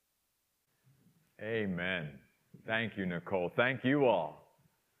Amen. Thank you, Nicole. Thank you all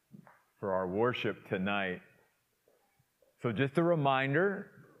for our worship tonight. So just a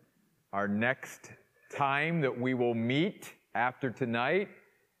reminder, our next time that we will meet after tonight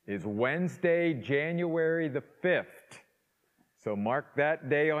is Wednesday, January the 5th. So mark that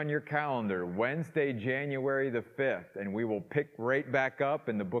day on your calendar, Wednesday, January the 5th, and we will pick right back up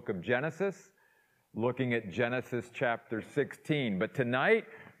in the book of Genesis, looking at Genesis chapter 16. But tonight,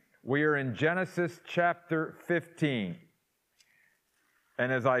 we are in Genesis chapter 15.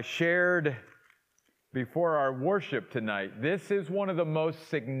 And as I shared before our worship tonight, this is one of the most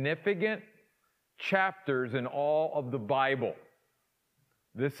significant chapters in all of the Bible.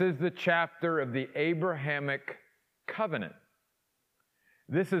 This is the chapter of the Abrahamic covenant.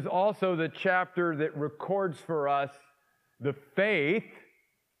 This is also the chapter that records for us the faith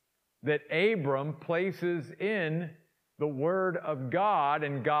that Abram places in the Word of God,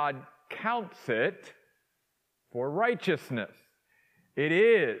 and God counts it for righteousness. It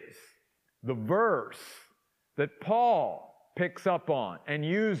is the verse that Paul picks up on and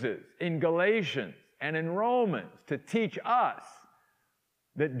uses in Galatians and in Romans to teach us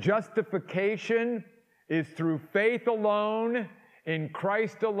that justification is through faith alone, in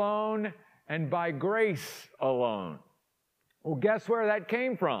Christ alone, and by grace alone. Well, guess where that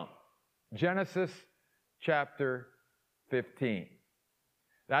came from? Genesis chapter 15.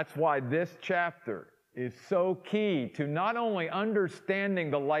 That's why this chapter is so key to not only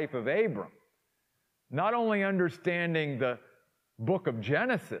understanding the life of Abram, not only understanding the book of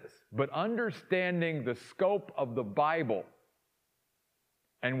Genesis, but understanding the scope of the Bible.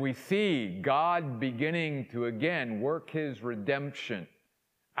 And we see God beginning to again work His redemption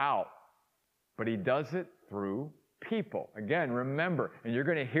out. But He does it through people. Again, remember, and you're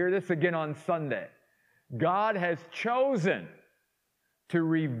going to hear this again on Sunday, God has chosen to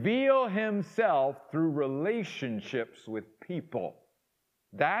reveal Himself through relationships with people.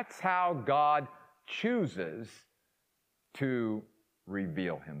 That's how God chooses to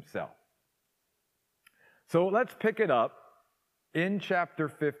reveal Himself. So let's pick it up in chapter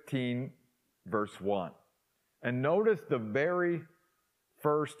 15, verse 1. And notice the very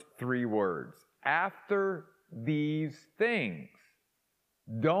first three words. After these things.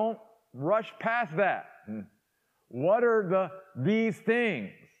 Don't rush past that. What are these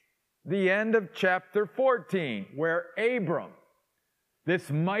things? The end of chapter 14, where Abram, this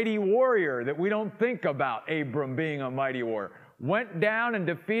mighty warrior that we don't think about Abram being a mighty warrior, went down and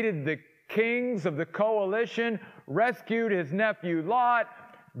defeated the kings of the coalition, rescued his nephew Lot,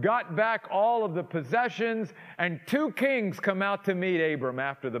 got back all of the possessions, and two kings come out to meet Abram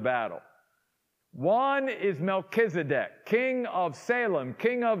after the battle. One is Melchizedek, king of Salem,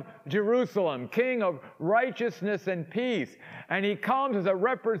 king of Jerusalem, king of righteousness and peace. And he comes as a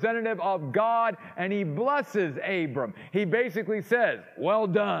representative of God, and he blesses Abram. He basically says, well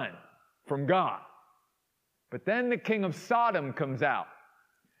done, from God. But then the king of Sodom comes out.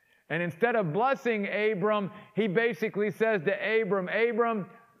 And instead of blessing Abram, he basically says to Abram, Abram,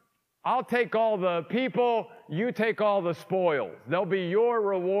 I'll take all the people, you take all the spoils. They'll be your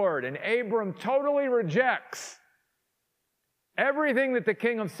reward. And Abram totally rejects everything that the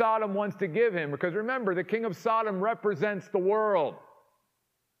king of Sodom wants to give him. Because remember, the king of Sodom represents the world.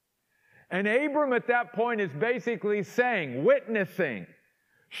 And Abram at that point is basically saying, witnessing,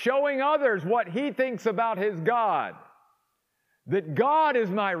 showing others what he thinks about his God. That God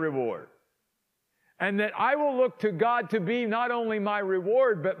is my reward. And that I will look to God to be not only my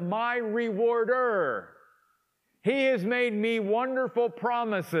reward, but my rewarder. He has made me wonderful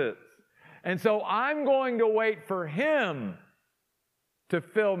promises. And so I'm going to wait for Him to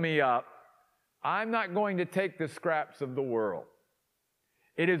fill me up. I'm not going to take the scraps of the world.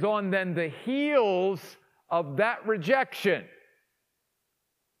 It is on then the heels of that rejection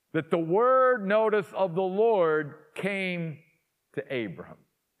that the word, notice, of the Lord came to Abram.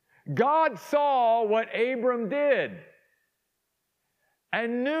 God saw what Abram did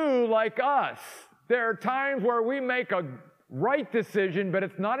and knew, like us, there are times where we make a right decision, but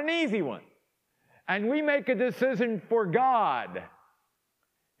it's not an easy one. And we make a decision for God.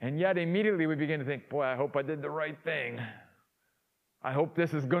 And yet immediately we begin to think, boy, I hope I did the right thing. I hope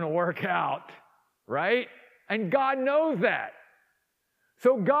this is going to work out, right? And God knows that.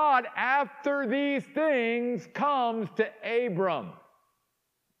 So God, after these things, comes to Abram.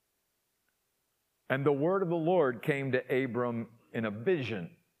 And the word of the Lord came to Abram in a vision.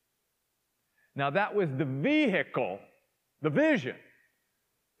 Now that was the vehicle, the vision,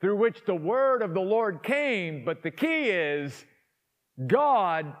 through which the word of the Lord came. But the key is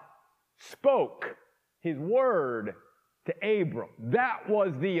God spoke His word to Abram. That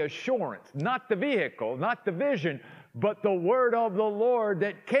was the assurance, not the vehicle, not the vision, but the word of the Lord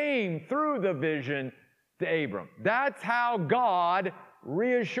that came through the vision to Abram. That's how God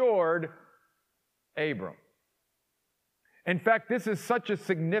reassured Abram. In fact, this is such a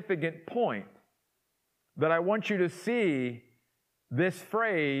significant point that I want you to see this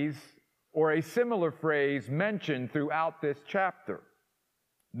phrase or a similar phrase mentioned throughout this chapter.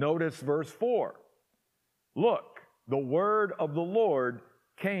 Notice verse 4. Look, the word of the Lord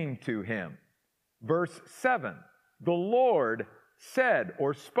came to him. Verse 7, the Lord said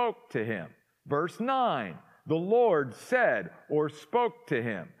or spoke to him. Verse 9, the Lord said or spoke to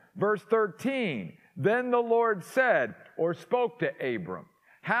him. Verse 13, then the Lord said or spoke to Abram.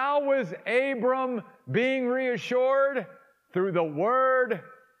 How was Abram being reassured? Through the word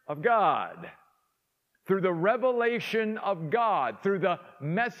of God, through the revelation of God, through the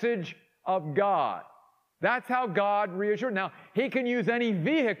message of God. That's how God reassured. Now, he can use any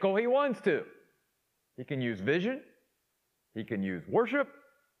vehicle he wants to. He can use vision. He can use worship.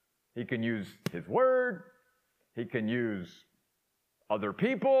 He can use his word. He can use other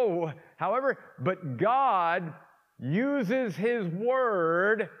people. However, but God uses his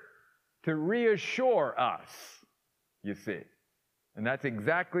word to reassure us, you see. And that's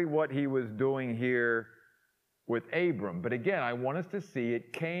exactly what he was doing here with Abram. But again, I want us to see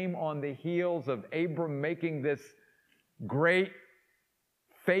it came on the heels of Abram making this great,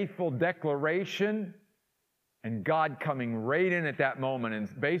 faithful declaration, and God coming right in at that moment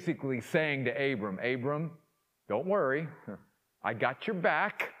and basically saying to Abram, Abram, don't worry, I got your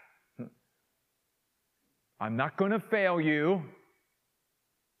back. I'm not going to fail you.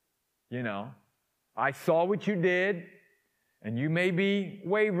 You know, I saw what you did, and you may be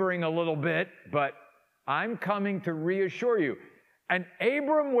wavering a little bit, but I'm coming to reassure you. And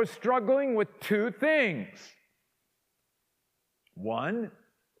Abram was struggling with two things. One,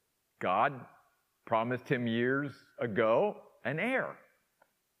 God promised him years ago an heir.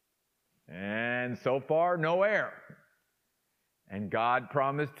 And so far, no heir. And God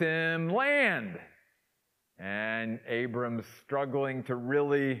promised him land. And Abram's struggling to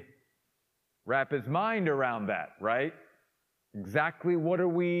really wrap his mind around that, right? Exactly what are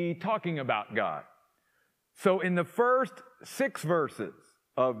we talking about, God? So in the first 6 verses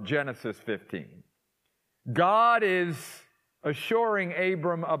of Genesis 15, God is assuring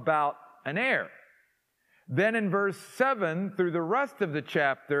Abram about an heir. Then in verse 7 through the rest of the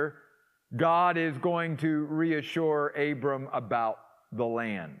chapter, God is going to reassure Abram about the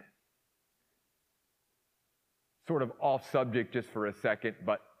land. Sort of off subject just for a second,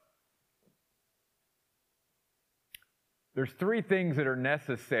 but there's 3 things that are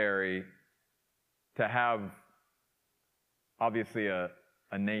necessary to have, obviously, a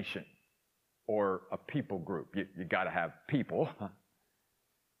nation or a people group. You got to have people.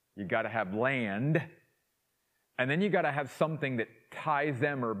 You got to have land. And then you got to have something that ties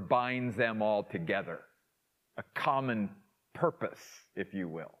them or binds them all together. A common purpose, if you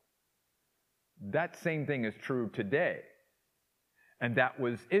will. That same thing is true today. And that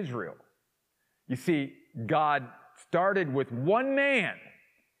was Israel. You see, God started with one man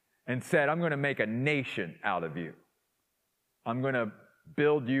and said, I'm going to make a nation out of you. I'm going to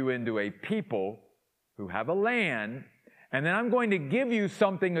build you into a people who have a land, and then I'm going to give you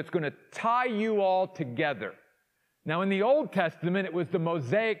something that's going to tie you all together. Now, in the Old Testament, it was the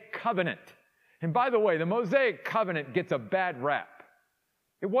Mosaic Covenant. And by the way, the Mosaic Covenant gets a bad rap.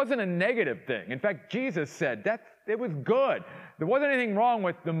 It wasn't a negative thing. In fact, Jesus said that it was good. There wasn't anything wrong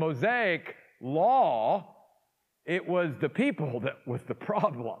with the Mosaic law. It was the people that was the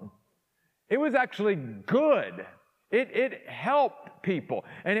problem. It was actually good. It helped people.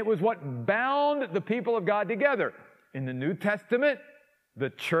 And it was what bound the people of God together. In the New Testament, the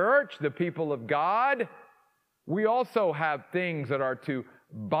church, the people of God, we also have things that are to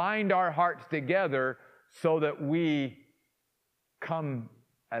bind our hearts together so that we come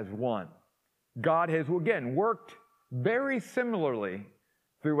as one. God has, again, worked very similarly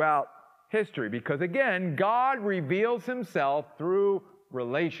throughout history because, again, God reveals himself through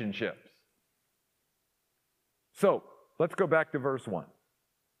relationships. So, let's go back to verse 1.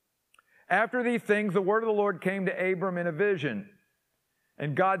 After these things, the word of the Lord came to Abram in a vision.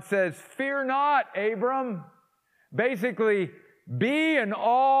 And God says, fear not, Abram. Basically, be in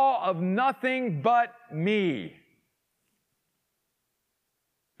awe of nothing but me.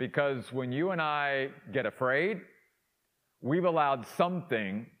 Because when you and I get afraid, we've allowed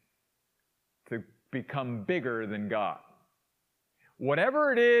something to become bigger than God.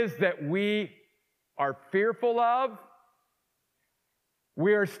 Whatever it is that we are fearful of,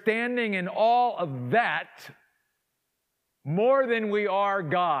 we are standing in awe of that more than we are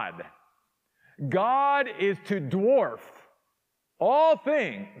God. God is to dwarf all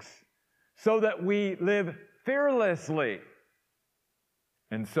things so that we live fearlessly.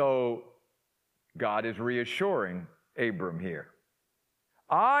 And so God is reassuring Abram here.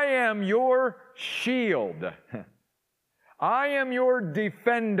 I am your shield. I am your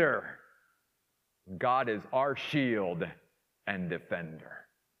defender. God is our shield and defender.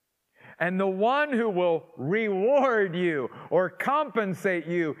 And the one who will reward you or compensate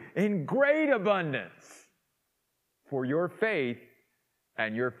you in great abundance for your faith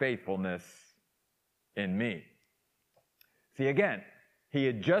and your faithfulness in me. See, again, he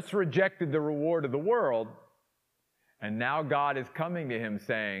had just rejected the reward of the world, and now God is coming to him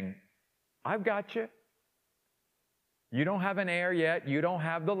saying, I've got you. You don't have an heir yet. You don't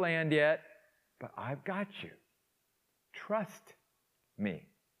have the land yet, but I've got you. Trust me.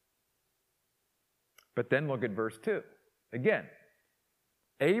 But then look at verse 2. Again,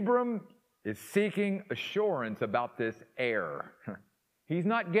 Abram is seeking assurance about this heir. He's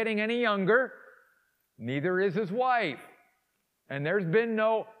not getting any younger. Neither is his wife. And there's been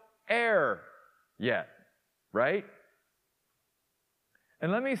no heir yet, right?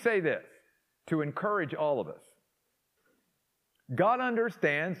 And let me say this to encourage all of us. God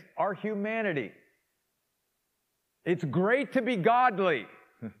understands our humanity. It's great to be godly,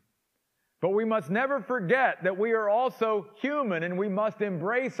 but we must never forget that we are also human and we must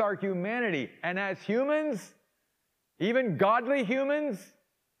embrace our humanity. And as humans, even godly humans,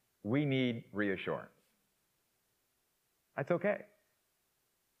 we need reassurance. That's okay.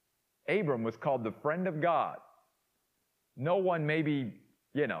 Abram was called the friend of God. No one maybe,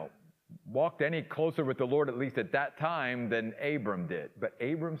 walked any closer with the Lord, at least at that time, than Abram did. But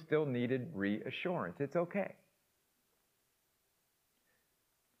Abram still needed reassurance. It's okay.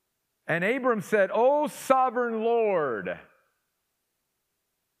 And Abram said, O sovereign Lord.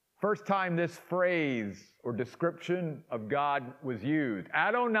 First time this phrase or description of God was used.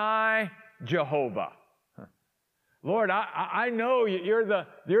 Adonai Jehovah. Lord, I know you're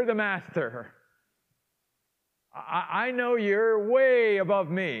the master. I know you're way above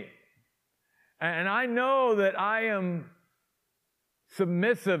me. And I know that I am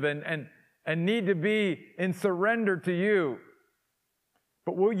submissive and need to be in surrender to you.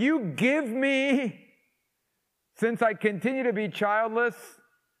 But will you give me, since I continue to be childless,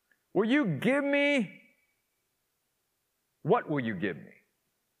 will you give me? What will you give me?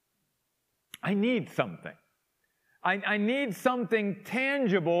 I need something. I need something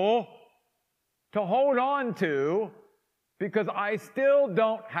tangible to hold on to because I still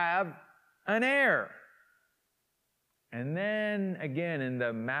don't have an heir. And then again, in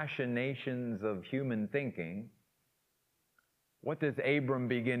the machinations of human thinking, what does Abram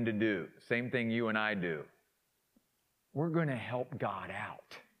begin to do? Same thing you and I do. We're going to help God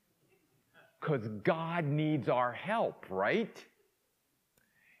out because God needs our help, right?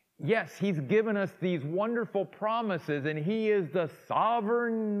 Yes, He's given us these wonderful promises, and He is the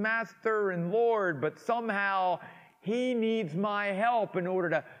sovereign Master and Lord, but somehow He needs my help in order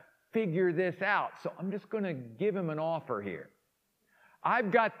to figure this out. So I'm just going to give Him an offer here. I've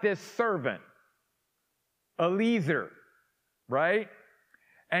got this servant, Eliezer, right?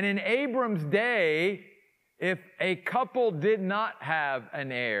 And in Abram's day, if a couple did not have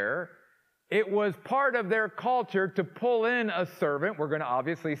an heir, it was part of their culture to pull in a servant. We're going to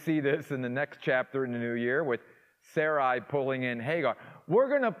obviously see this in the next chapter in the new year with Sarai pulling in Hagar. We're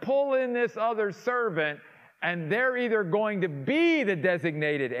going to pull in this other servant, and they're either going to be the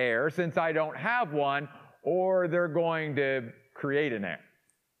designated heir, since I don't have one, or they're going to create an heir.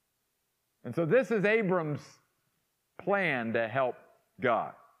 And so this is Abram's plan to help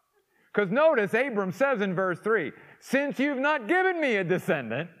God. Because notice, Abram says in verse 3, since you've not given me a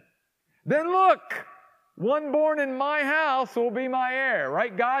descendant, then look, one born in my house will be my heir.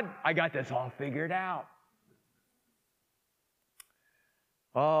 Right, God? I got this all figured out.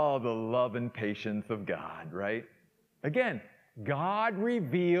 Oh, the love and patience of God, right? Again, God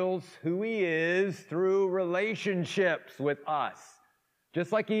reveals who He is through relationships with us,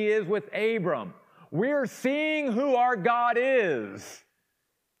 just like He is with Abram. We're seeing who our God is.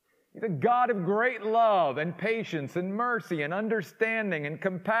 He's a God of great love and patience and mercy and understanding and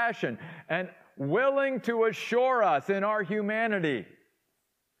compassion and willing to assure us in our humanity.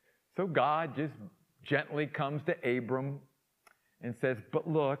 So God just gently comes to Abram and says, but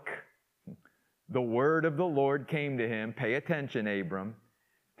look, the word of the Lord came to him. Pay attention, Abram.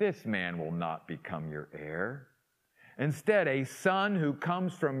 This man will not become your heir. Instead, a son who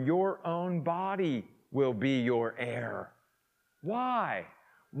comes from your own body will be your heir. Why?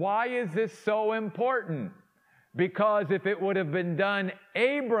 Why is this so important? Because if it would have been done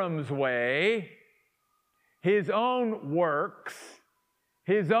Abram's way, his own works,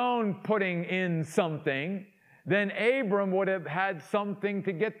 his own putting in something, then Abram would have had something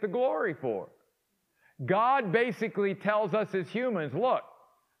to get the glory for. God basically tells us as humans, look,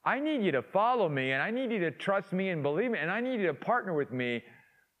 I need you to follow me, and I need you to trust me and believe me, and I need you to partner with me,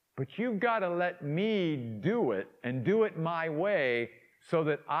 but you've got to let me do it, and do it my way, so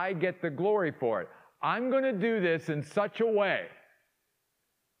that I get the glory for it. I'm going to do this in such a way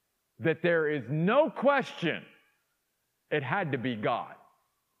that there is no question it had to be God.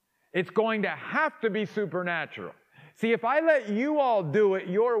 It's going to have to be supernatural. See, if I let you all do it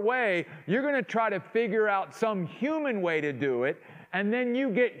your way, you're going to try to figure out some human way to do it, and then you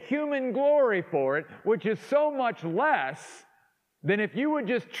get human glory for it, which is so much less than if you would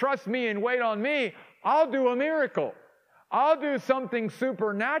just trust me and wait on me. I'll do a miracle. I'll do something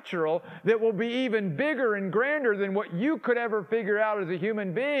supernatural that will be even bigger and grander than what you could ever figure out as a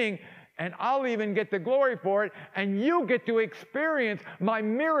human being, and I'll even get the glory for it, and you get to experience my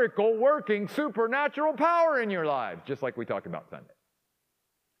miracle-working supernatural power in your lives, just like we talked about Sunday.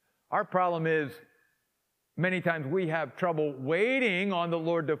 Our problem is, many times we have trouble waiting on the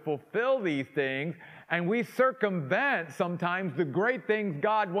Lord to fulfill these things, and we circumvent sometimes the great things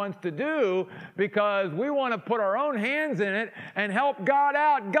God wants to do because we want to put our own hands in it and help God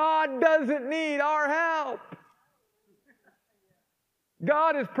out. God doesn't need our help.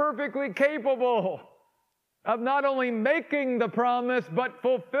 God is perfectly capable of not only making the promise, but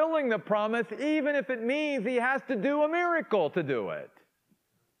fulfilling the promise, even if it means He has to do a miracle to do it.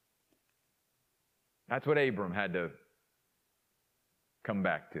 That's what Abram had to come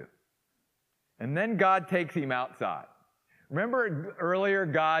back to. And then God takes him outside. Remember earlier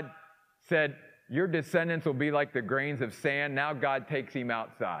God said, your descendants will be like the grains of sand. Now God takes him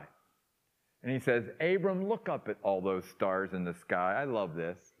outside. And He says, Abram, look up at all those stars in the sky. I love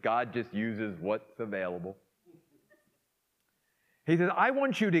this. God just uses what's available. He says, I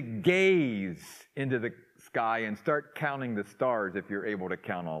want you to gaze into the sky and start counting the stars if you're able to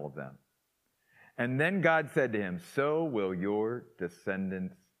count all of them. And then God said to him, so will your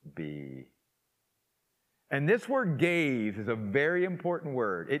descendants be. And this word gaze is a very important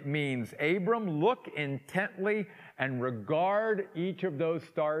word. It means, Abram, look intently and regard each of those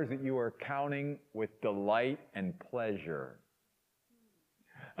stars that you are counting with delight and pleasure.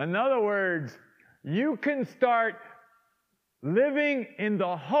 In other words, you can start living in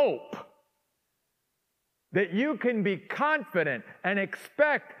the hope that you can be confident and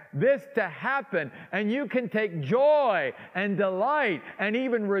expect this to happen, and you can take joy and delight and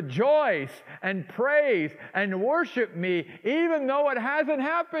even rejoice and praise and worship me even though it hasn't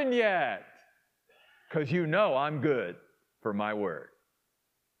happened yet, because you know I'm good for my word,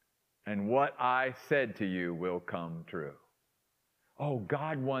 and what I said to you will come true. Oh,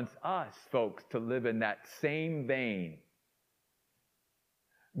 God wants us, folks, to live in that same vein.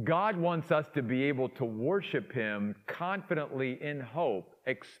 God wants us to be able to worship Him confidently in hope,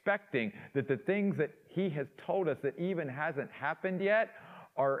 expecting that the things that He has told us that even hasn't happened yet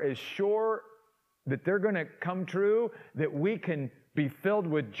are as sure that they're going to come true, that we can be filled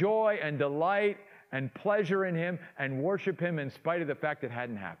with joy and delight and pleasure in Him and worship Him in spite of the fact it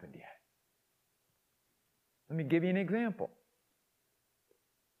hadn't happened yet. Let me give you an example.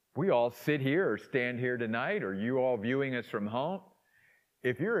 We all sit here or stand here tonight, or you all viewing us from home.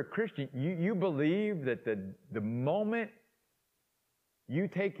 If you're a Christian, you believe that the moment you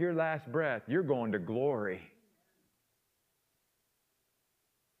take your last breath, you're going to glory.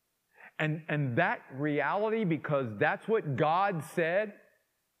 And that reality, because that's what God said,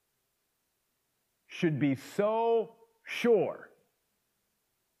 should be so sure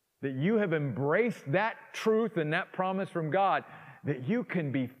that you have embraced that truth and that promise from God, that you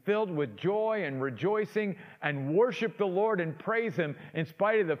can be filled with joy and rejoicing and worship the Lord and praise Him in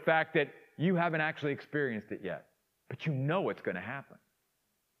spite of the fact that you haven't actually experienced it yet. But you know it's going to happen.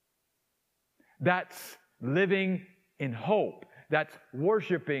 That's living in hope. That's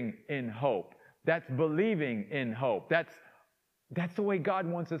worshiping in hope. That's believing in hope. That's the way God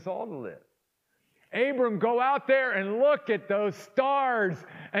wants us all to live. Abram, go out there and look at those stars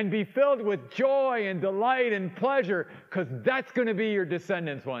and be filled with joy and delight and pleasure, because that's going to be your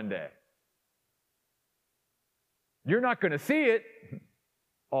descendants one day. You're not going to see it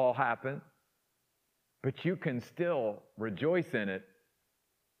all happen, but you can still rejoice in it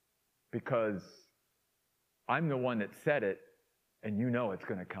because I'm the one that said it, and you know it's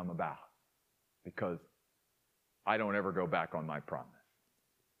going to come about because I don't ever go back on my promise.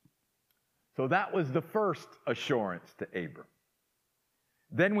 So that was the first assurance to Abram.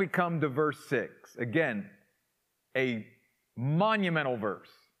 Then we come to verse 6. Again, a monumental verse,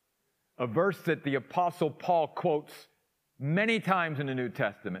 a verse that the Apostle Paul quotes many times in the New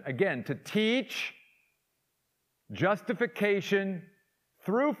Testament. Again, to teach justification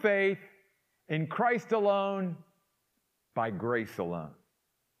through faith in Christ alone, by grace alone.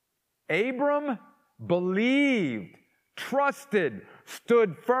 Abram believed, trusted,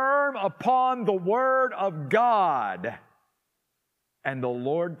 stood firm upon the word of God, and the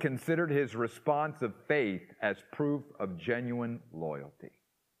Lord considered his response of faith as proof of genuine loyalty.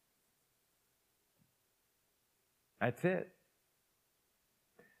 That's it.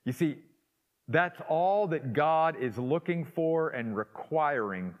 You see, that's all that God is looking for and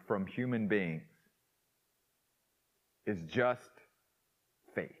requiring from human beings, is just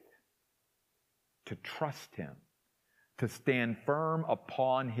faith. To trust him, to stand firm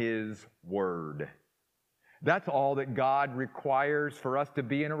upon his word. That's all that God requires for us to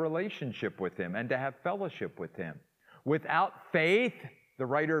be in a relationship with him and to have fellowship with him. Without faith, the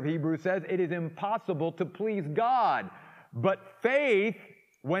writer of Hebrews says, it is impossible to please God. But faith,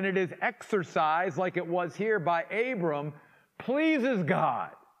 when it is exercised like it was here by Abram, pleases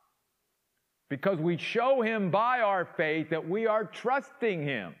God. Because we show him by our faith that we are trusting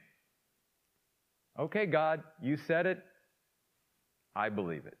him. Okay, God, you said it. I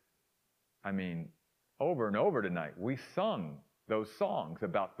believe it. I mean, over and over tonight, we sung those songs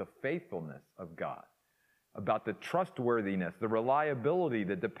about the faithfulness of God, about the trustworthiness, the reliability,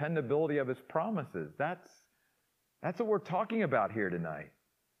 the dependability of his promises. That's what we're talking about here tonight.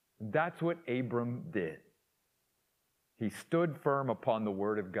 That's what Abram did. He stood firm upon the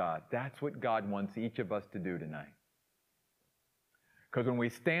word of God. That's what God wants each of us to do tonight. Because when we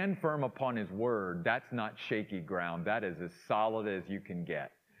stand firm upon his word, that's not shaky ground. That is as solid as you can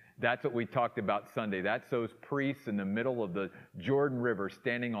get. That's what we talked about Sunday. That's those priests in the middle of the Jordan River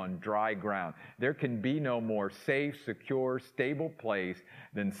standing on dry ground. There can be no more safe, secure, stable place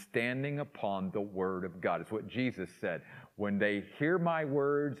than standing upon the word of God. It's what Jesus said. When they hear my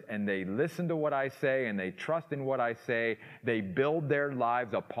words and they listen to what I say and they trust in what I say, they build their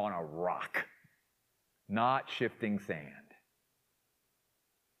lives upon a rock, not shifting sand.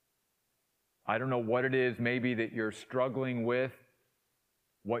 I don't know what it is maybe that you're struggling with,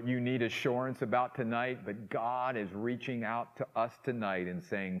 what you need assurance about tonight, but God is reaching out to us tonight and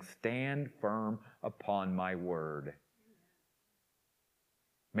saying, stand firm upon my word.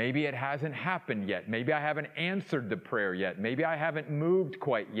 Maybe it hasn't happened yet. Maybe I haven't answered the prayer yet. Maybe I haven't moved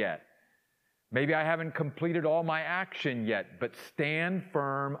quite yet. Maybe I haven't completed all my action yet, but stand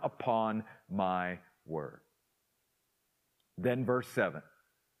firm upon my word. Then verse 7.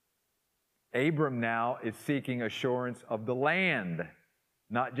 Abram now is seeking assurance of the land,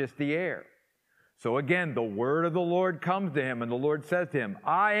 not just the air. So again, the word of the Lord comes to him, and the Lord says to him,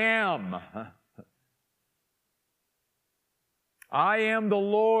 I am the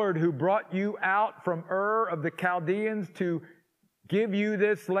Lord who brought you out from Ur of the Chaldeans to give you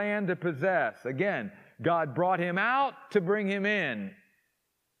this land to possess. Again, God brought him out to bring him in.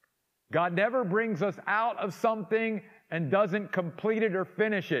 God never brings us out of something and doesn't complete it or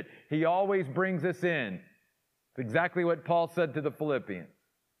finish it. He always brings us in. It's exactly what Paul said to the Philippians.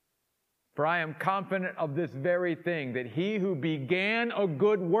 For I am confident of this very thing, that he who began a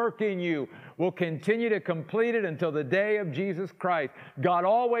good work in you will continue to complete it until the day of Jesus Christ. God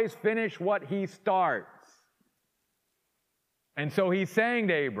always finishes what he starts. And so he's saying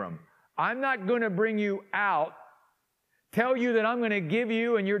to Abram, I'm not going to bring you out, tell you that I'm going to give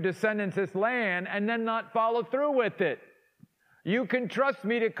you and your descendants this land, and then not follow through with it. You can trust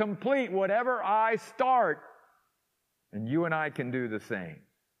me to complete whatever I start, and you and I can do the same.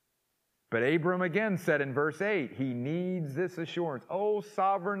 But Abram again said in verse 8, he needs this assurance. Oh,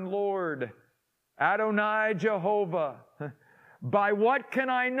 sovereign Lord, Adonai Jehovah, by what can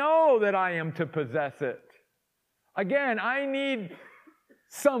I know that I am to possess it? Again, I need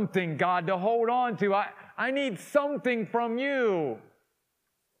something, God, to hold on to. I need something from you.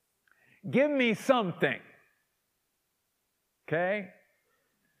 Give me something. Okay?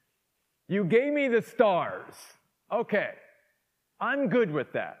 You gave me the stars. Okay. I'm good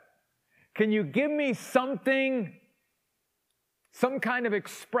with that. Can you give me something, some kind of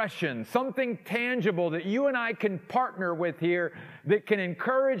expression, something tangible that you and I can partner with here that can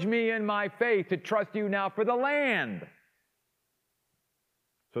encourage me in my faith to trust you now for the land?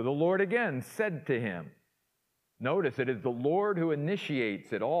 So the Lord again said to him, notice it is the Lord who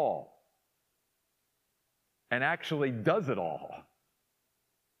initiates it all and actually does it all.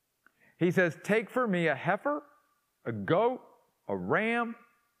 He says, take for me a heifer, a goat, a ram,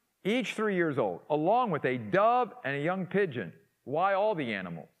 each 3 years old, along with a dove and a young pigeon. Why all the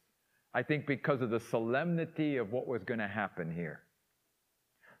animals? I think because of the solemnity of what was going to happen here.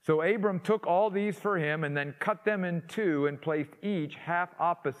 So Abram took all these for him and then cut them in two and placed each half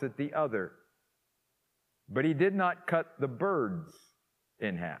opposite the other. But he did not cut the birds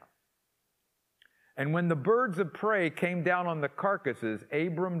in half. And when the birds of prey came down on the carcasses,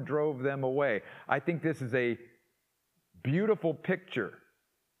 Abram drove them away. I think this is a beautiful picture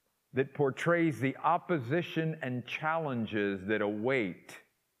that portrays the opposition and challenges that await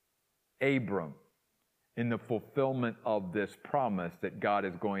Abram in the fulfillment of this promise that God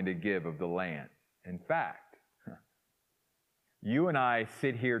is going to give of the land. In fact, you and I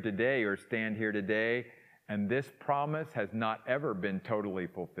sit here today or stand here today, and this promise has not ever been totally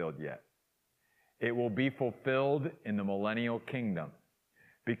fulfilled yet. It will be fulfilled in the millennial kingdom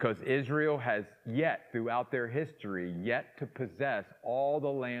because Israel has yet, throughout their history, yet to possess all the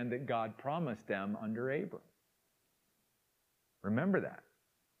land that God promised them under Abram. Remember that.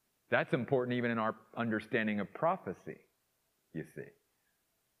 That's important even in our understanding of prophecy, you see.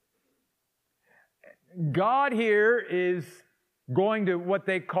 God here is going to, what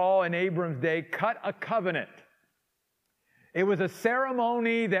they call in Abram's day, cut a covenant. It was a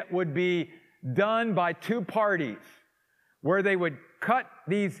ceremony that would be done by two parties, where they would cut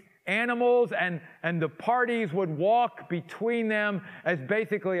these animals and the parties would walk between them as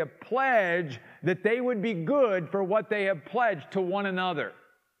basically a pledge that they would be good for what they have pledged to one another.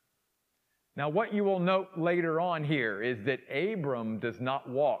 Now, what you will note later on here is that Abram does not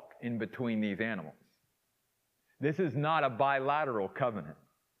walk in between these animals. This is not a bilateral covenant.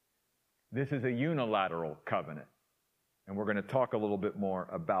 This is a unilateral covenant. And we're going to talk a little bit more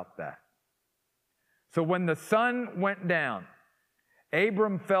about that. So when the sun went down,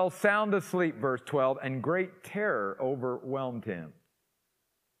 Abram fell sound asleep, verse 12, and great terror overwhelmed him.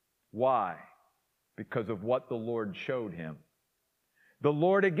 Why? Because of what the Lord showed him. The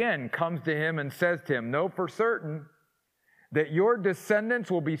Lord again comes to him and says to him, "Know for certain that your descendants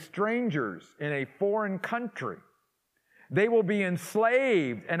will be strangers in a foreign country. They will be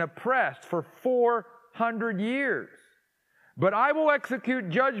enslaved and oppressed for 400 years. But I will execute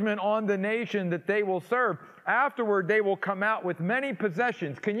judgment on the nation that they will serve. Afterward, they will come out with many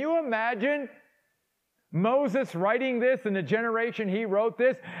possessions." Can you imagine Moses writing this in the generation he wrote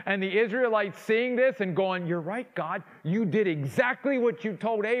this, and the Israelites seeing this and going, "You're right, God. You did exactly what you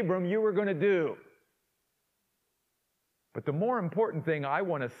told Abram you were going to do." But the more important thing I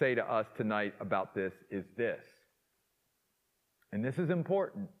want to say to us tonight about this is this. And this is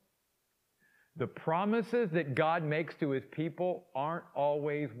important. The promises that God makes to His people aren't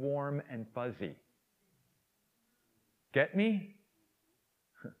always warm and fuzzy. Get me?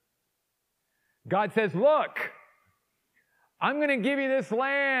 God says, "Look, I'm going to give you this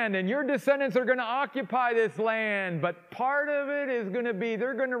land, and your descendants are going to occupy this land, but part of it is going to be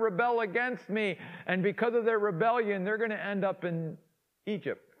they're going to rebel against me, and because of their rebellion, they're going to end up in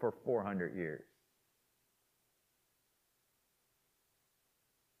Egypt for 400 years.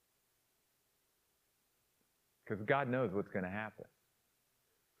 Because God knows what's going to happen.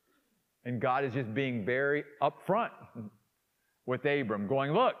 And God is just being very upfront with Abram,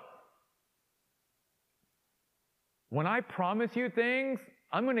 going, "Look, when I promise you things,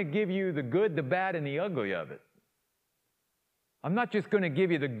 I'm going to give you the good, the bad, and the ugly of it. I'm not just going to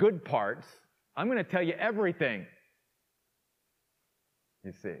give you the good parts. I'm going to tell you everything."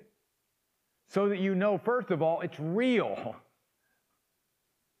 You see. So that you know, first of all, it's real.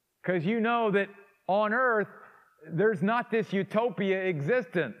 Because you know that on earth, there's not this utopia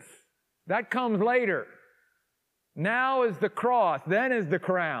existence. That comes later. Now is the cross, then is the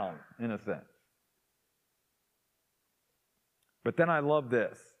crown, in a sense. But then I love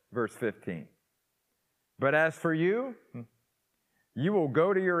this, verse 15. "But as for you, you will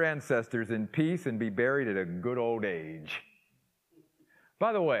go to your ancestors in peace and be buried at a good old age."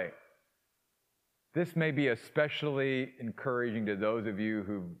 By the way, this may be especially encouraging to those of you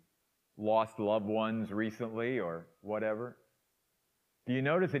who've lost loved ones recently or whatever. Do you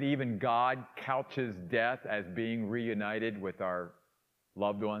notice that even God couches death as being reunited with our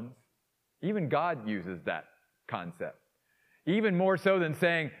loved ones? Even God uses that concept. Even more so than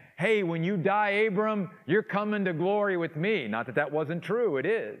saying, "Hey, when you die, Abram, you're coming to glory with me." Not that that wasn't true, it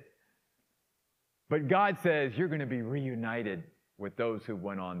is. But God says you're going to be reunited with those who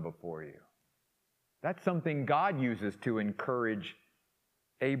went on before you. That's something God uses to encourage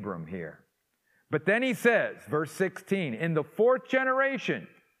Abram here. But then he says, verse 16, "In the 4th generation,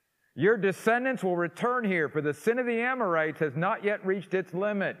 your descendants will return here, for the sin of the Amorites has not yet reached its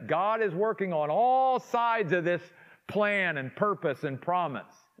limit." God is working on all sides of this plan and purpose and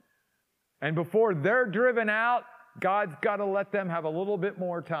promise. And before they're driven out, God's got to let them have a little bit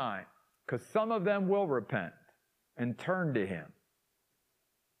more time. because some of them will repent and turn to him.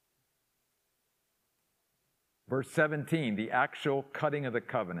 Verse 17, the actual cutting of the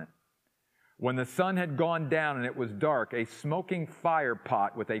covenant. When the sun had gone down and it was dark, a smoking fire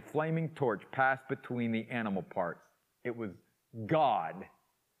pot with a flaming torch passed between the animal parts. It was God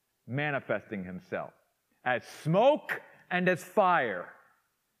manifesting himself as smoke and as fire.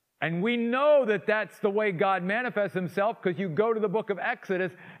 And we know that that's the way God manifests himself because you go to the book of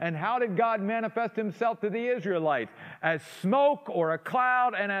Exodus, and how did God manifest himself to the Israelites? As smoke or a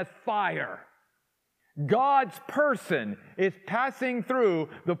cloud and as fire. God's person is passing through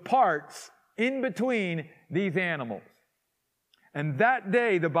the parts in between these animals. And that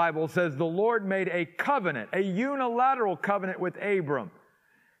day, the Bible says, the Lord made a covenant, a unilateral covenant with Abram,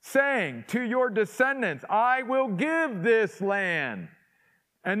 saying, to your descendants, I will give this land.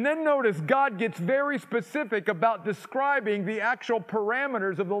 And then notice God gets very specific about describing the actual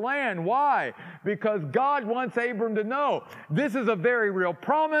parameters of the land. Why? Because God wants Abram to know this is a very real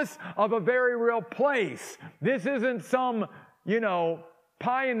promise of a very real place. This isn't some,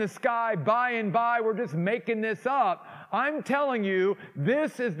 pie in the sky, by and by, we're just making this up. I'm telling you,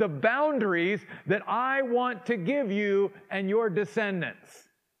 this is the boundaries that I want to give you and your descendants.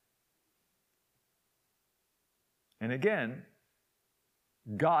 And again,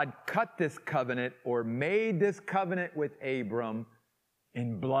 God cut this covenant or made this covenant with Abram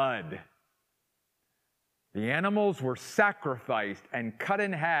in blood. The animals were sacrificed and cut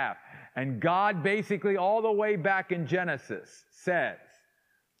in half. And God basically, all the way back in Genesis, says,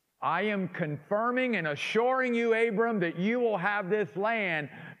 I am confirming and assuring you, Abram, that you will have this land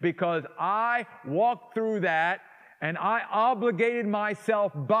because I walked through that and I obligated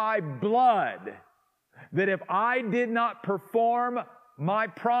myself by blood that if I did not perform my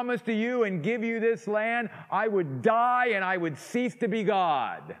promise to you and give you this land, I would die and I would cease to be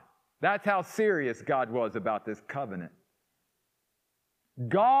God. That's how serious God was about this covenant.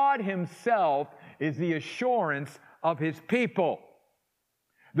 God himself is the assurance of his people.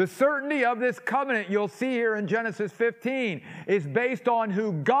 The certainty of this covenant, you'll see here in Genesis 15, is based on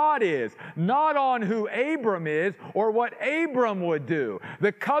who God is, not on who Abram is or what Abram would do.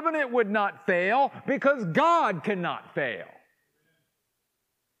 The covenant would not fail because God cannot fail.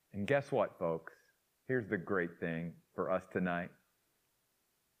 And guess what, folks? Here's the great thing for us tonight.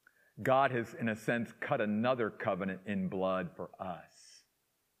 God has, in a sense, cut another covenant in blood for us.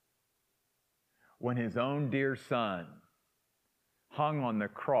 When his own dear son hung on the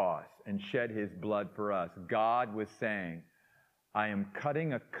cross and shed his blood for us, God was saying, I am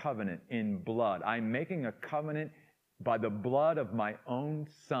cutting a covenant in blood. I'm making a covenant by the blood of my own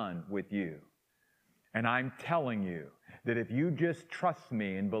son with you. And I'm telling you that if you just trust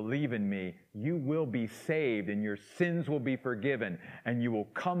me and believe in me, you will be saved and your sins will be forgiven and you will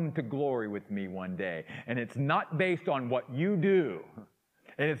come to glory with me one day. And it's not based on what you do.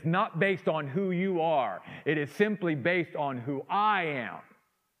 And it's not based on who you are. It is simply based on who I am.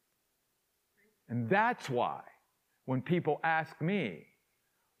 And that's why when people ask me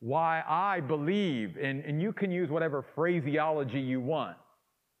why I believe, and you can use whatever phraseology you want.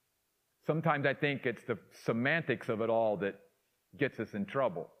 Sometimes I think it's the semantics of it all that gets us in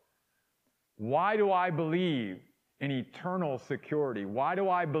trouble. Why do I believe in eternal security? Why do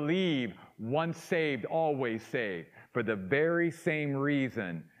I believe once saved, always saved? For the very same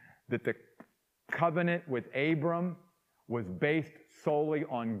reason that the covenant with Abram was based solely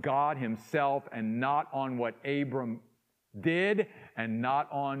on God himself and not on what Abram did and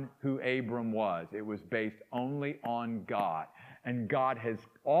not on who Abram was. It was based only on God. And God has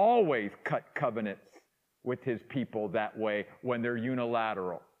always cut covenants with his people that way when they're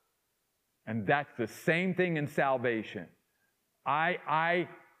unilateral. And that's the same thing in salvation. I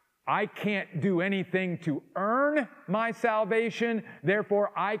can't do anything to earn my salvation,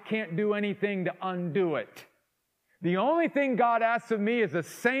 therefore I can't do anything to undo it. The only thing God asks of me is the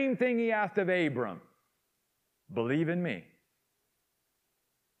same thing he asked of Abram. Believe in me.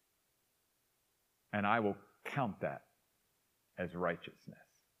 And I will count that as righteousness.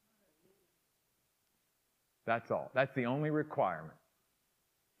 That's all. That's the only requirement.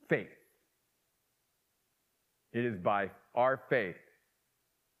 Faith. It is by our faith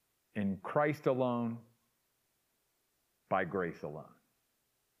in Christ alone, by grace alone.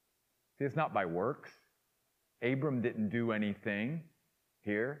 See, it's not by works. Abram didn't do anything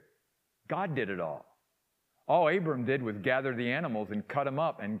here. God did it all. All Abram did was gather the animals and cut them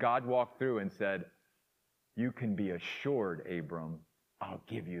up, and God walked through and said, you can be assured, Abram, I'll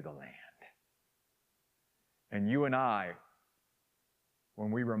give you the land. And you and I,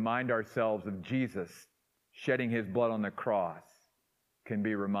 when we remind ourselves of Jesus shedding his blood on the cross, can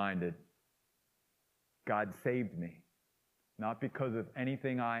be reminded, God saved me. Not because of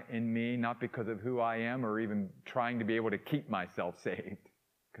anything in me, not because of who I am, or even trying to be able to keep myself saved,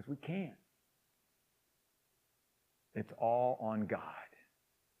 because we can't. It's all on God.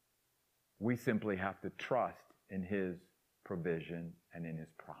 We simply have to trust in His provision and in His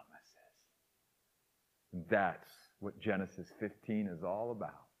promises. That's what Genesis 15 is all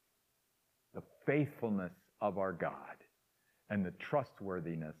about. The faithfulness of our God and the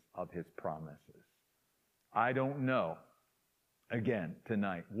trustworthiness of His promises. I don't know, again,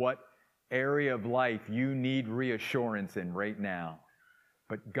 tonight, what area of life you need reassurance in right now.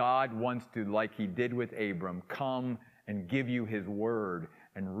 But God wants to, like He did with Abram, come and give you His word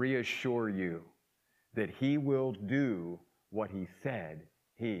and reassure you that He will do what He said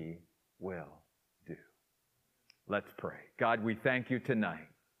He will do. Let's pray. God, we thank You tonight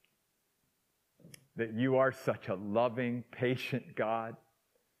that You are such a loving, patient God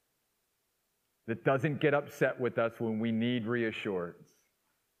that doesn't get upset with us when we need reassurance.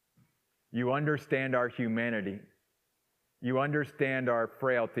 You understand our humanity. You understand our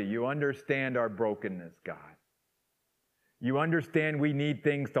frailty. You understand our brokenness, God. You understand we need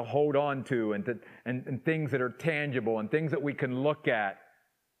things to hold on to and things that are tangible and things that we can look at.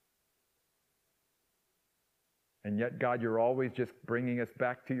 And yet, God, You're always just bringing us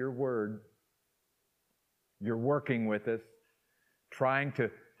back to Your word. You're working with us, trying to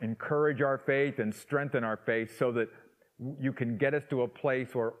encourage our faith and strengthen our faith so that You can get us to a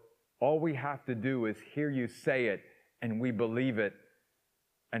place where all we have to do is hear You say it and we believe it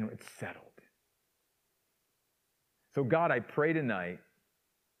and it's settled. So God, I pray tonight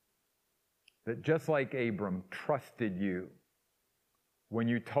that just like Abram trusted You when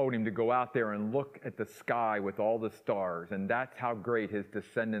You told him to go out there and look at the sky with all the stars, and that's how great his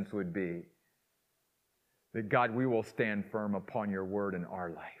descendants would be, that God, we will stand firm upon Your word in our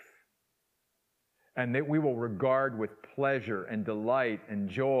life. And that we will regard with pleasure and delight and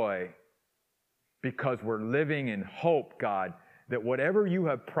joy, because we're living in hope, God, that whatever You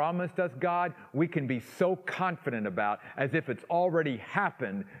have promised us, God, we can be so confident about as if it's already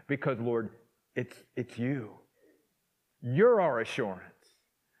happened, because, Lord, it's You. You're our assurance.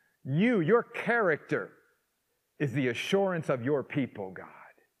 Your character is the assurance of Your people, God.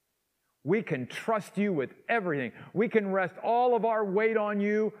 We can trust You with everything. We can rest all of our weight on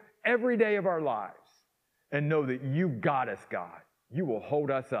You every day of our lives and know that You've got us, God. You will hold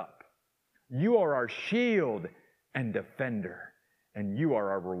us up. You are our shield and defender, and You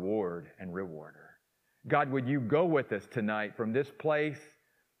are our reward and rewarder. God, would You go with us tonight from this place?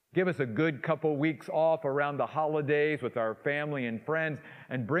 Give us a good couple weeks off around the holidays with our family and friends,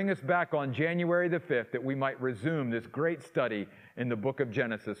 and bring us back on January the 5th that we might resume this great study in the book of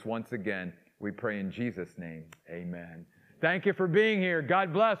Genesis once again. We pray in Jesus' name, amen. Thank you for being here.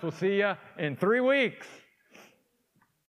 God bless. We'll see you in 3 weeks.